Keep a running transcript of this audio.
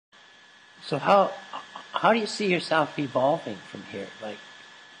So how do you see yourself evolving from here? Like,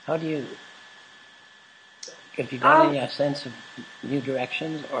 how do you, have you got Um, any sense of new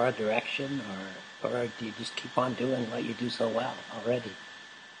directions or a direction, or do you just keep on doing what you do so well already?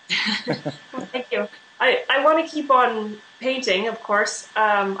 well, thank you. I want to keep on painting, of course.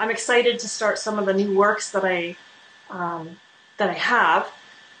 I'm excited to start some of the new works um, that I have.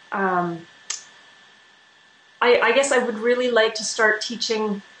 Um, I guess I would really like to start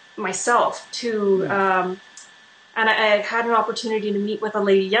teaching myself to, Hmm. and I had an opportunity to meet with a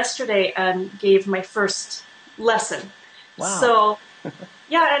lady yesterday and gave my first lesson. Wow, So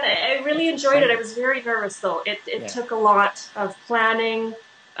yeah, and I really that's enjoyed it. I exciting. was very nervous though. It Yeah, took a lot of planning,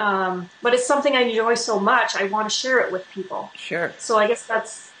 but it's something I enjoy so much. I want to share it with people. sure. So I guess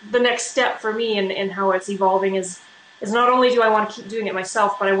that's the next step for me in how it's evolving is not only do I want to keep doing it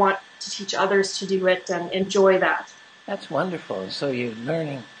myself, but I want to teach others to do it and enjoy that. That's wonderful. So you're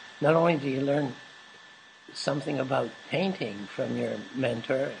learning, not only do you learn something about painting from your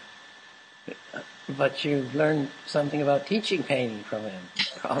mentor, but you've learned something about teaching painting from him,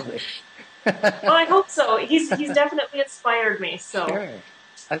 probably. Well, I hope so. He's definitely inspired me. So Sure.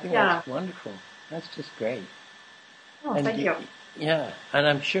 I think yeah. that's wonderful. That's just great. Oh, And thank you. yeah, and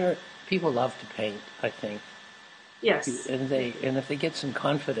I'm sure people love to paint, I think. Yes. And if they get some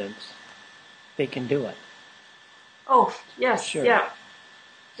confidence, they can do it. Oh, yes. Sure. Yeah.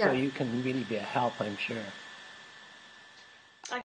 So Yeah. you can really be a help, I'm sure.